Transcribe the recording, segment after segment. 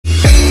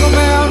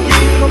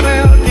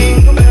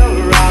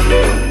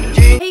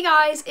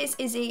guys, it's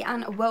Izzy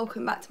and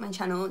welcome back to my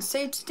channel.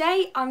 So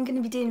today I'm going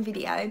to be doing a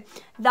video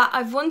that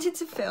I've wanted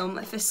to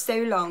film for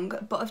so long,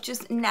 but I've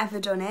just never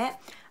done it,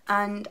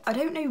 and I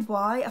don't know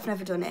why I've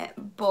never done it,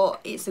 but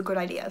it's a good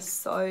idea,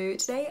 so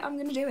today I'm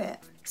going to do it.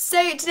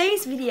 So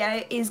today's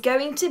video is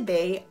going to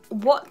be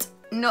what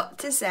not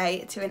to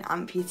say to an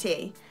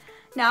amputee.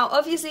 Now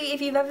obviously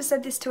if you've ever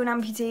said this to an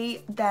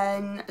amputee,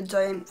 then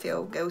don't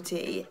feel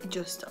guilty,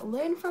 just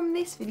learn from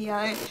this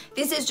video.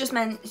 This is just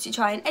meant to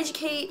try and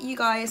educate you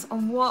guys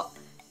on what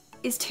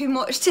is too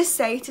much to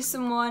say to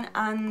someone,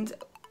 and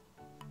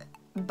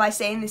by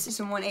saying this to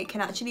someone it can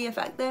actually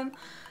affect them,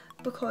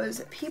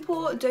 because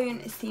people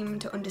don't seem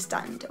to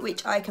understand,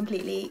 which I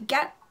completely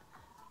get,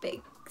 but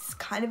it's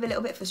kind of a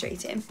little bit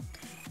frustrating.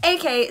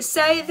 Okay,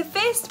 so the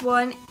first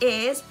one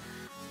is,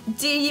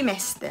 do you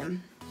miss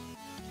them?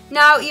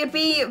 Now, you'd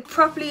be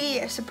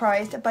properly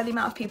surprised by the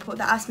amount of people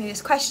that ask me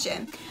this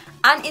question.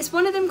 And it's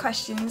one of them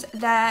questions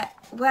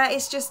where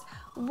it's just,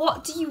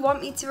 what do you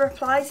want me to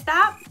reply to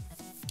that?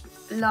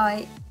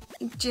 Like,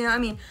 do you know what I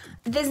mean?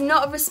 There's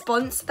not a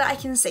response that I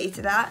can say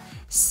to that.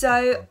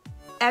 So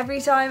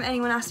every time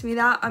anyone asks me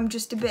that, I'm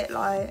just a bit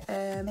like,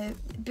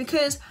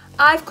 because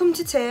I've come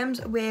to terms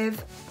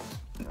with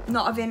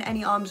not having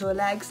any arms or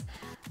legs.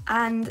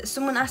 And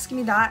someone asking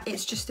me that,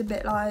 it's just a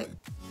bit like,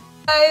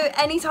 so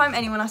anytime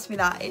anyone asks me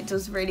that, it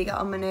does really get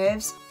on my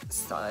nerves,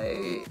 so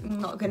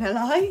I'm not gonna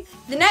lie.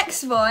 The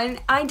next one,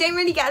 I don't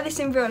really get this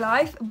in real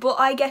life, but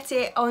I get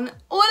it on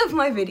all of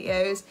my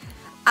videos,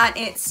 and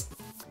it's,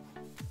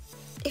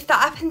 if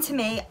that happened to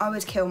me, I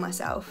would kill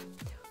myself.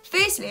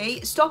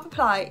 Firstly, stop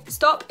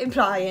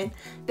implying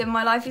that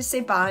my life is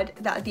so bad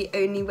that the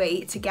only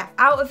way to get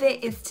out of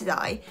it is to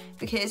die,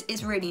 because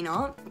it's really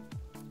not.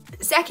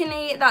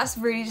 Secondly, that's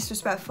really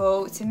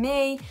disrespectful to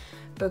me,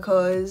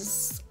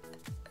 because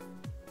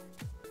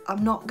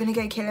I'm not gonna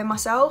go killing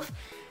myself.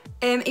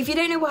 If you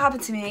don't know what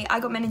happened to me, I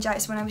got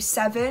meningitis when I was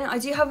 7. I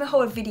do have a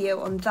whole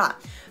video on that,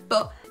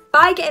 but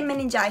by getting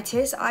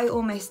meningitis, I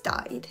almost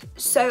died.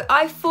 So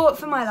I fought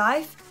for my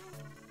life,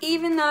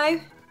 even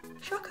though,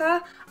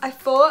 shocker, I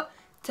fought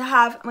to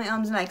have my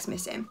arms and legs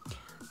missing,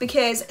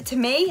 because to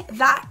me,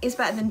 that is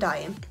better than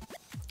dying.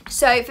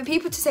 So for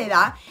people to say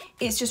that,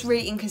 it's just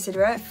really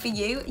inconsiderate. For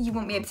you, you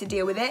won't be able to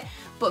deal with it,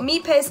 but me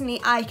personally,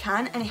 I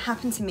can, and it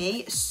happened to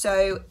me,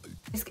 so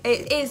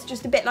it is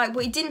just a bit like,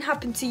 well, it didn't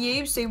happen to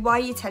you, so why are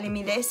you telling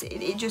me this?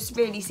 It just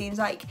really seems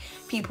like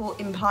people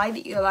imply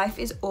that your life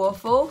is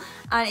awful,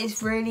 and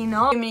it's really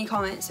not. So many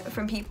comments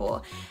from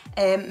people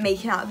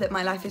making out that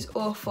my life is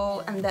awful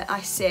and that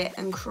I sit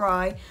and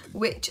cry,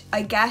 which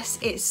I guess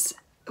it's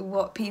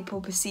what people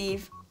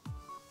perceive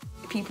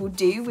people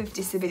do with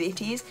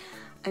disabilities.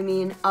 I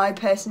mean, I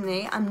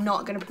personally am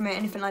not going to promote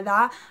anything like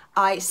that.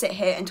 I sit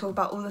here and talk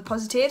about all the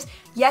positives.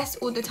 Yes,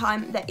 all the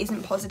time there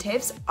isn't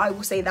positives, I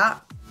will say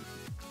that.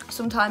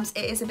 Sometimes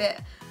it is a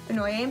bit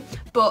annoying,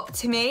 but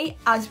to me,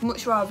 I'd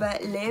much rather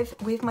live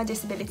with my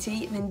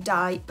disability than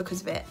die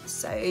because of it.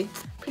 So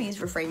please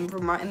refrain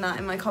from writing that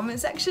in my comment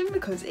section,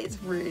 because it's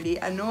really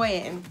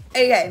annoying.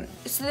 Okay,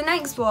 so the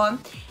next one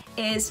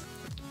is,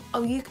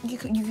 oh, you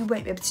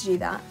won't be able to do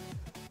that.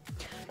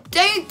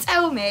 Don't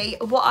tell me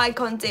what I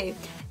can't do.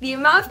 The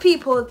amount of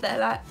people that are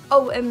like,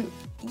 oh,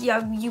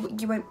 yeah, you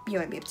won't be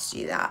able to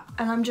do that,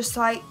 and I'm just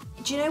like,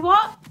 do you know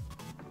what?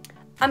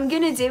 I'm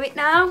gonna do it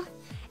now.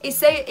 It's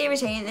so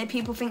irritating that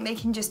people think they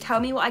can just tell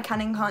me what I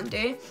can and can't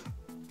do.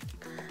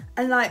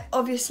 And like,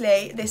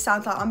 obviously, this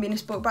sounds like I'm being a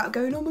spoiled brat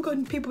going, oh my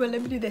god, people will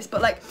let me do this.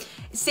 But like,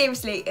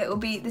 seriously, it will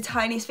be the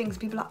tiniest things.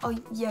 People are like,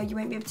 oh yeah, you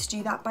won't be able to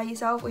do that by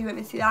yourself, or you won't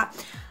be able to do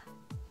that.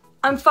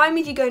 I'm fine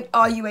with you going,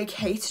 are you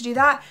okay to do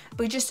that?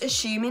 But just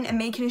assuming and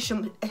making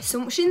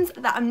assumptions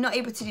that I'm not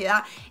able to do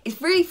that is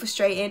really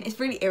frustrating,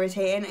 it's really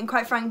irritating, and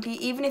quite frankly,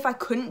 even if I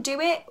couldn't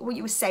do it, what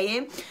you were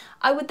saying,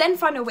 I would then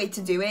find a way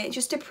to do it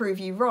just to prove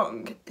you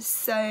wrong.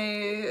 So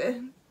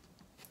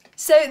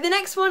the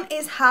next one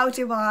is, how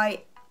do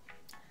I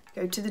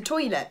go to the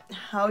toilet?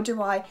 How do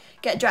I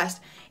get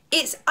dressed?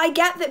 I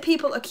get that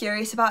people are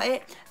curious about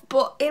it,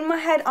 but in my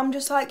head, I'm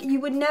just like, you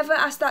would never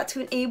ask that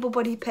to an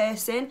able-bodied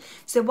person.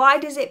 So why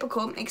does it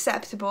become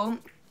acceptable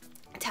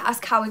to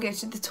ask how I go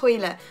to the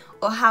toilet,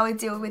 or how I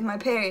deal with my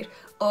period,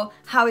 or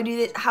how I do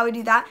this, how I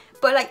do that?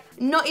 But like,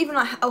 not even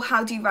like, oh,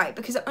 how do you write?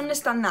 Because I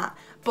understand that.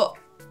 But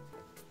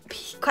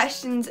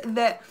questions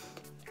that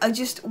I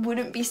just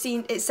wouldn't be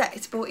seen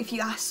acceptable if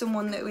you ask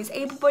someone that was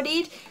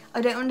able-bodied,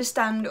 I don't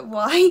understand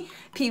why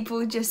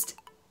people just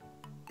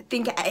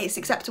think it's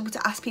acceptable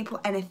to ask people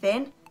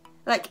anything.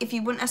 Like, if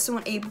you wouldn't ask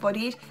someone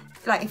able-bodied,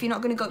 like if you're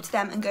not going to go up to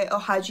them and go, oh,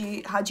 how'd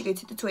you go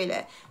to the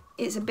toilet?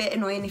 It's a bit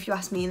annoying if you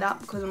ask me that,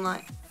 because I'm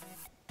like,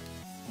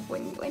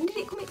 when did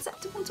it become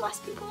acceptable to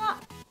ask people that?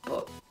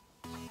 But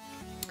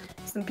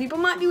some people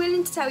might be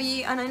willing to tell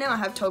you, and I know I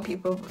have told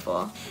people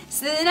before.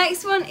 So the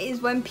next one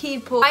is when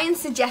people try and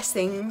suggest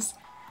things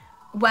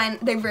when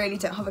they really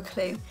don't have a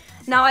clue.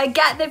 Now, I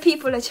get that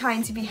people are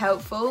trying to be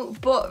helpful,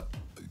 but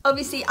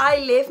obviously I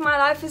live my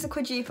life as a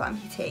quadruple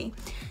amputee.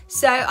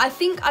 So I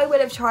think I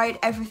would have tried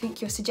everything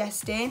you're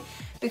suggesting,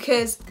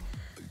 because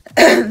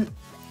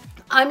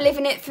I'm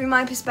living it through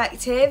my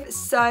perspective,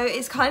 so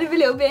it's kind of a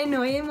little bit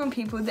annoying when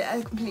people that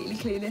are completely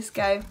clueless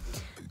go,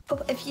 oh,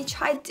 have you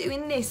tried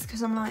doing this?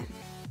 Because I'm like,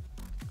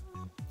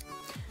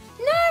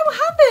 no,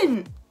 I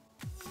haven't.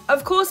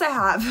 Of course I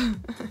have.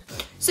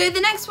 So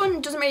the next one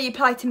doesn't really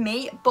apply to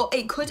me, but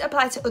it could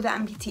apply to other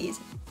amputees.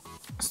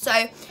 So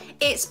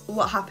it's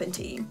what happened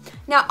to you.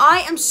 Now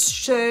I am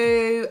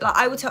so, like,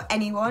 I would tell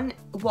anyone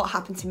what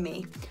happened to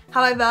me.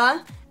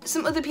 However,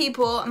 some other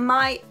people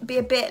might be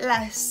a bit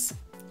less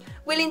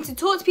willing to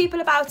talk to people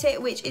about it,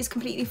 which is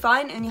completely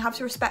fine, and you have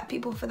to respect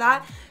people for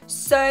that.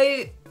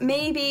 So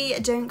maybe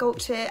don't go up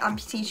to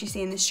amputees you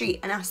see in the street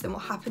and ask them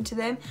what happened to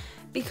them,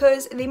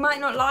 because they might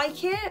not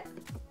like it.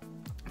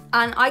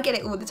 And I get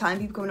it all the time,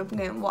 people coming up and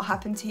going, what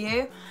happened to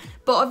you?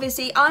 But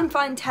obviously I'm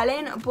fine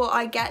telling, but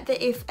I get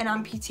that if an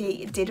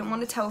amputee didn't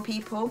want to tell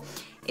people,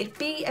 it'd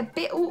be a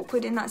bit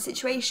awkward in that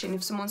situation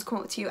if someone's come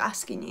up to you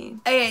asking you.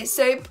 Okay,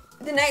 so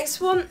the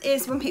next one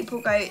is when people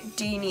go,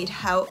 do you need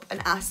help? And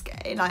ask,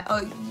 like,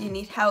 oh, you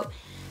need help.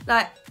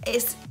 Like,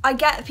 I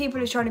get that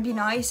people are trying to be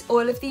nice.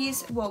 All of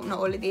these, well, not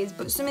all of these,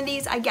 but some of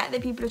these, I get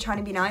that people are trying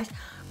to be nice.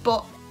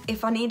 But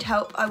if I need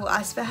help, I will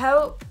ask for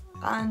help.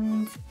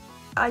 And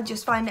I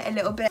just find it a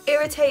little bit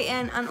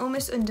irritating and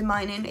almost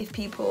undermining if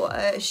people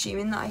are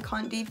assuming that I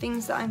can't do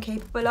things that I'm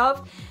capable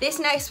of. This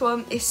next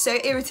one is so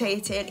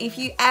irritating. If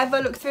you ever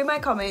look through my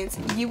comments,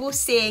 you will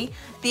see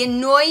the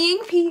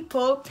annoying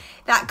people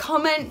that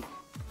comment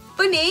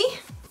funny,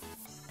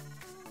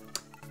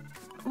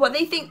 what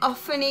they think are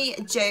funny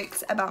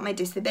jokes about my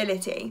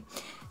disability,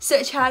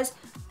 such as,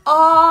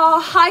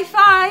 oh, high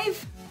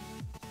five.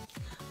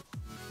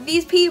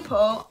 These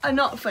people are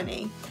not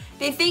funny.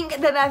 They think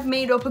that they've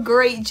made up a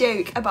great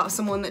joke about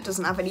someone that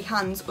doesn't have any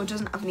hands or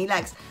doesn't have any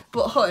legs.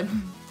 But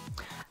hun,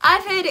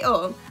 I've heard it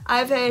all.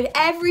 I've heard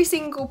every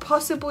single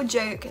possible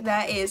joke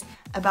there is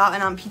about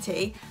an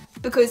amputee,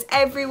 because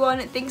everyone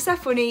thinks they're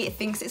funny,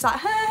 thinks it's like,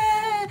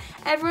 ha,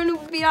 everyone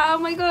will be like, oh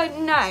my god.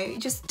 No,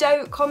 just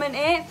don't comment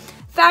it.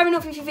 Fair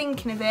enough if you're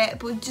thinking of it,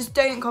 but just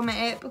don't comment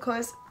it,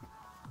 because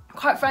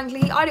quite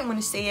frankly, I don't want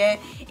to see it.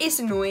 It's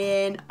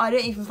annoying. I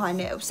don't even find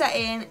it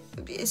upsetting.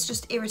 It's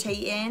just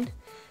irritating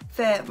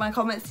for my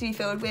comments to be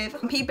filled with.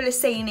 People are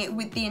saying it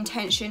with the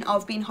intention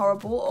of being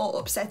horrible or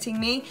upsetting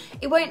me.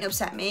 It won't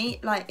upset me,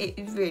 like, it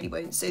really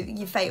won't, so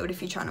you failed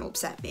if you're trying to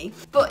upset me.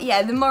 But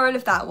yeah, the moral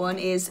of that one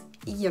is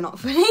you're not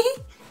funny.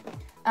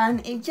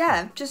 And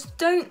yeah, just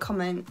don't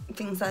comment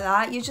things like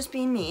that. You're just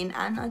being mean,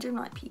 and I don't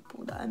like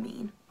people that are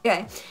mean.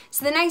 Okay,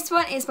 so the next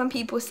one is when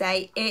people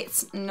say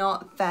it's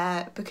not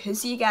fair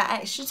because you get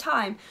extra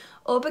time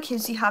or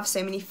because you have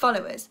so many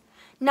followers.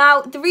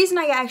 Now, the reason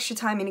I get extra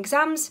time in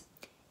exams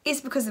is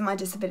because of my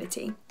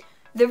disability.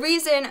 The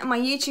reason my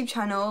YouTube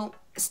channel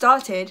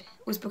started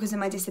was because of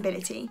my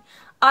disability.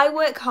 I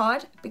work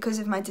hard because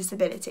of my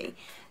disability.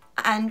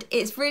 And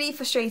it's really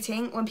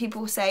frustrating when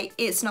people say,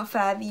 it's not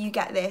fair that you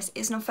get this,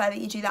 it's not fair that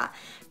you do that.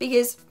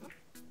 Because,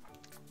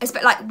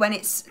 like when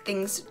it's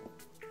things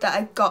that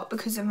I got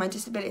because of my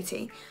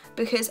disability.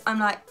 Because I'm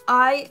like,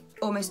 I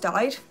almost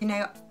died, you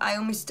know, I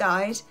almost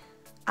died.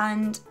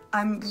 And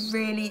I'm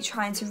really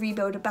trying to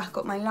rebuild back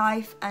up my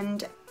life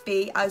and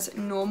be as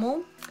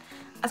normal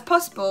as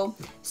possible.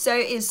 So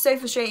it's so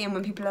frustrating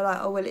when people are like,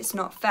 oh well, it's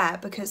not fair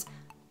because,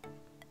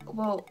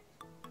 well,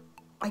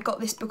 I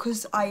got this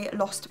because I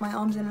lost my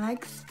arms and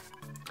legs.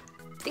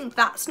 I think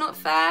that's not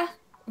fair,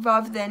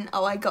 rather than,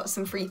 oh, I got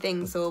some free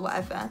things or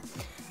whatever.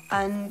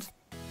 And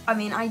I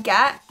mean, I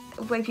get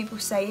the way people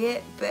say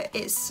it, but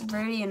it's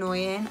really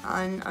annoying,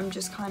 and I'm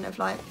just kind of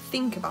like,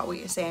 think about what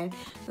you're saying.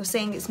 You're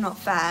saying it's not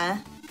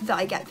fair that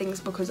I get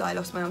things because I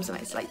lost my arms and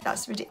legs. Like,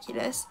 that's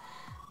ridiculous.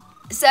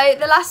 So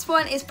the last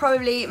one is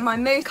probably my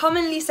most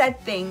commonly said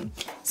thing.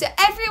 So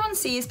everyone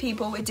sees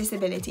people with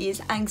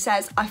disabilities and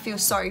says, I feel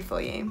sorry for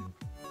you.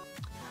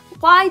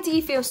 Why do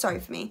you feel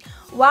sorry for me?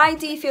 Why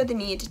do you feel the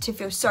need to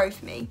feel sorry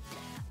for me?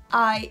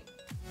 I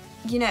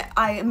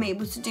am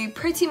able to do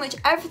pretty much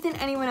everything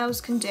anyone else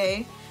can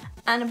do.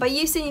 And by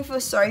you saying you feel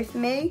sorry for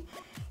me,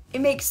 it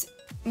makes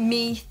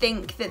me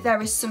think that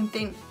there is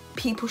something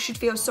people should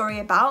feel sorry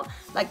about.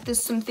 Like,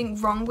 there's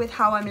something wrong with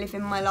how I'm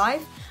living my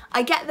life.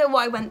 I get that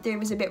what I went through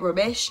was a bit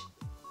rubbish.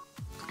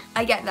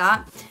 I get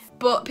that.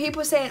 But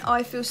people saying, oh,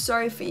 I feel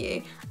sorry for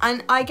you.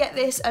 And I get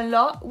this a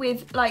lot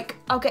with, like,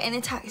 I'll get in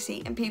a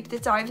taxi and the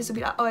drivers will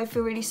be like, oh, I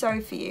feel really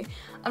sorry for you.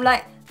 I'm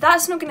like,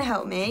 that's not going to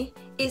help me.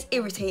 It's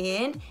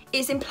irritating.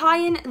 It's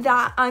implying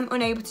that I'm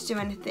unable to do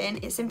anything.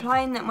 It's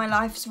implying that my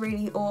life's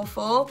really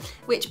awful,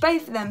 which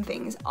both of them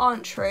things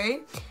aren't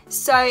true.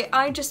 So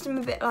I just am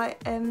a bit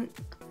like,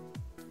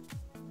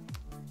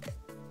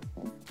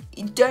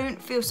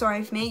 don't feel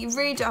sorry for me. You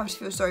really don't have to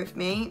feel sorry for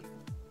me.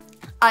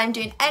 I'm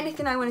doing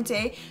anything I want to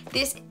do.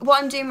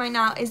 What I'm doing right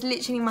now is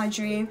literally my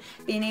dream,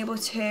 being able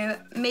to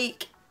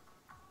make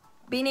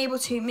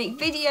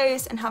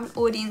videos and have an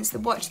audience that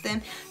watch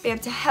them, be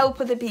able to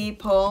help other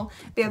people,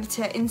 be able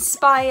to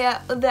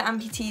inspire other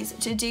amputees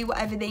to do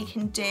whatever they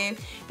can do,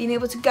 being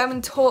able to go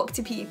and talk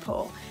to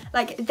people.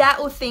 Like, they're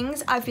all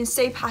things I've been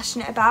so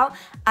passionate about,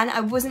 and I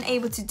wasn't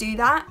able to do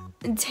that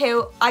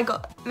until I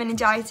got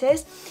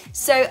meningitis.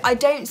 So I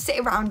don't sit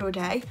around all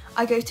day.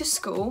 I go to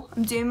school,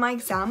 I'm doing my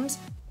exams.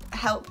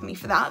 Help me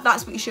for that.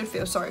 That's what you should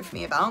feel sorry for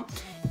me about.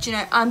 Do you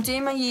know, I'm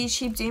doing my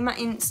YouTube, doing my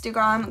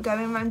Instagram,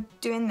 going around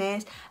doing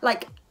this.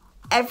 Like,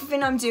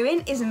 everything I'm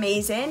doing is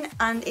amazing,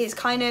 and it's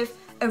kind of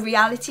a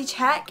reality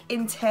check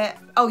into,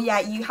 oh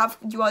yeah, you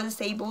are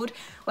disabled,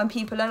 when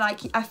people are like,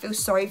 I feel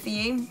sorry for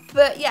you.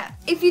 But yeah,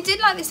 if you did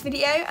like this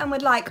video and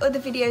would like other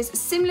videos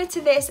similar to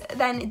this,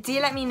 then do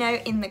let me know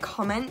in the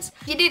comments.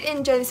 If you did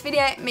enjoy this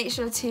video, make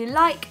sure to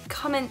like,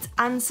 comment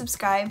and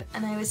subscribe,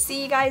 and I will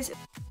see you guys